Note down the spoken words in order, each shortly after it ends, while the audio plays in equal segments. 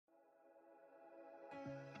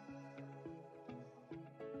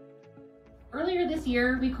Earlier this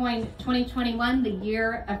year, we coined 2021 the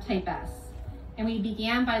year of Type S, and we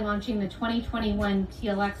began by launching the 2021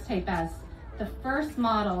 TLX Type S, the first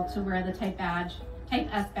model to wear the Type S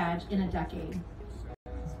badge in a decade.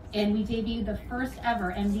 And we debuted the first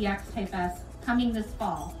ever MDX Type S coming this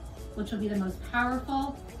fall, which will be the most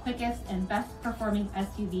powerful, quickest, and best performing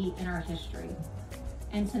SUV in our history.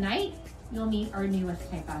 And tonight, you'll meet our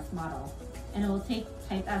newest Type S model, and it will take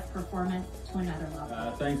Type S performance to another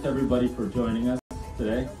level. Thanks everybody for joining us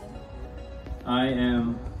today. I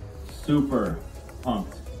am super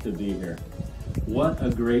pumped to be here. What a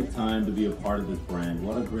great time to be a part of this brand.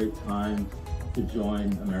 What a great time to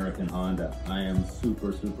join American Honda. I am super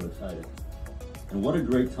excited. And what a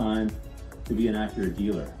great time to be an Acura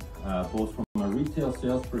dealer, both from a retail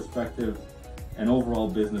sales perspective and overall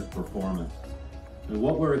business performance. And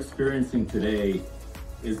what we're experiencing today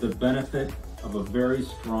is the benefit of a very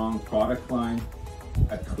strong product line,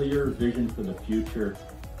 a clear vision for the future,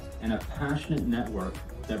 and a passionate network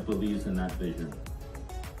that believes in that vision.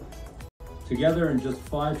 Together in just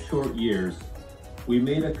 5 short years, we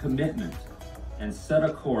made a commitment and set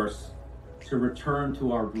a course to return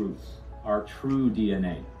to our roots, our true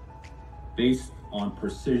DNA, based on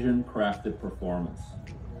precision crafted performance.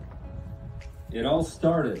 It all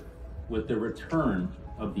started with the return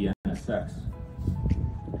of the NSX,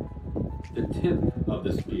 the tip of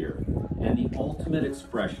the spear, and the ultimate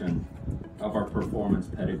expression of our performance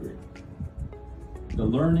pedigree. The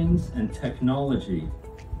learnings and technology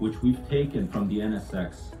which we've taken from the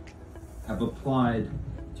NSX have applied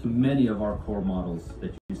to many of our core models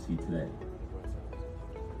that you see today.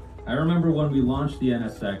 I remember when we launched the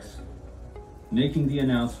NSX, making the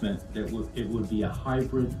announcement that it would be a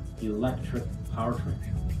hybrid electric powertrain.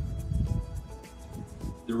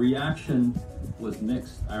 The reaction was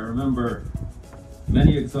mixed. I remember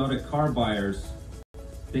many exotic car buyers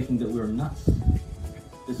thinking that we were nuts,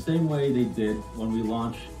 the same way they did when we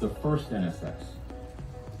launched the first NSX.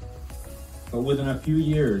 But within a few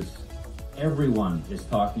years, everyone is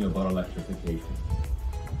talking about electrification.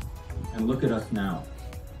 And look at us now.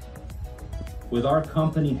 With our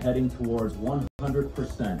company heading towards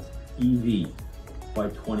 100% EV by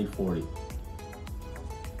 2040.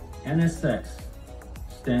 NSX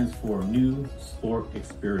stands for New Sport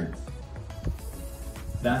Experience.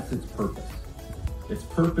 That's its purpose. Its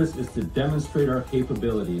purpose is to demonstrate our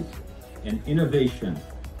capabilities and innovation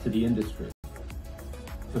to the industry,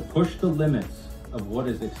 to push the limits of what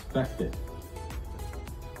is expected.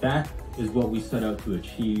 That is what we set out to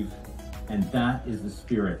achieve, and that is the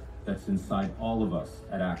spirit that's inside all of us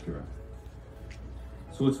at Acura.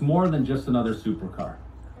 So it's more than just another supercar.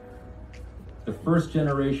 The first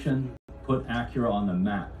generation put Acura on the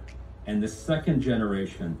map, and the second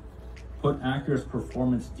generation put Acura's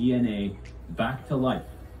performance DNA back to life,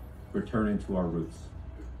 returning to our roots.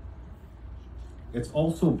 It's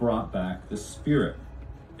also brought back the spirit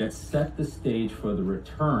that set the stage for the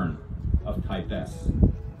return of Type S,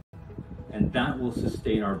 and that will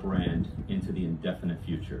sustain our brand into the indefinite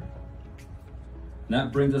future. And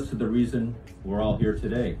that brings us to the reason we're all here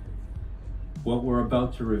today, what we're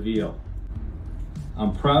about to reveal.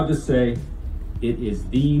 I'm proud to say it is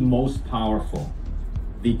the most powerful,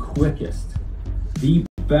 the quickest, the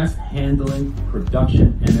best handling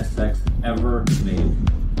production NSX ever made.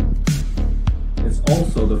 It's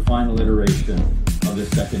also the final iteration of the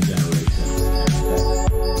second generation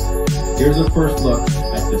NSX. Here's a first look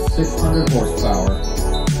at the 600 horsepower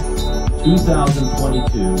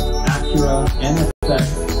 2022 Acura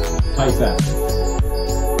Nsx Type S.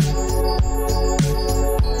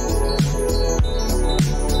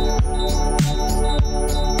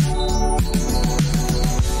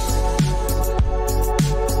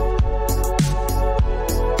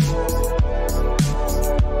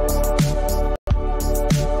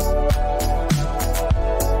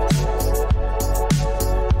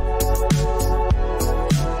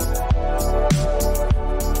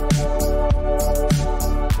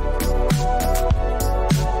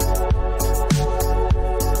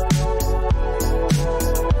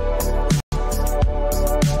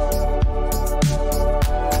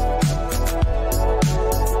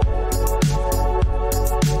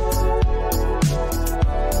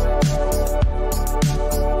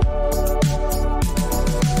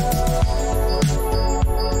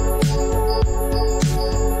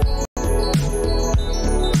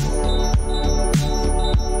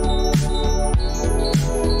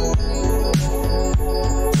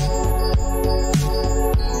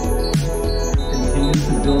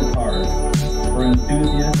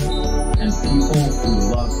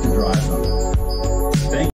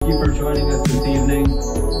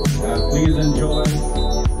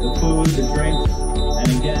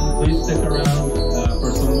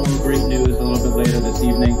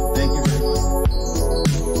 evening.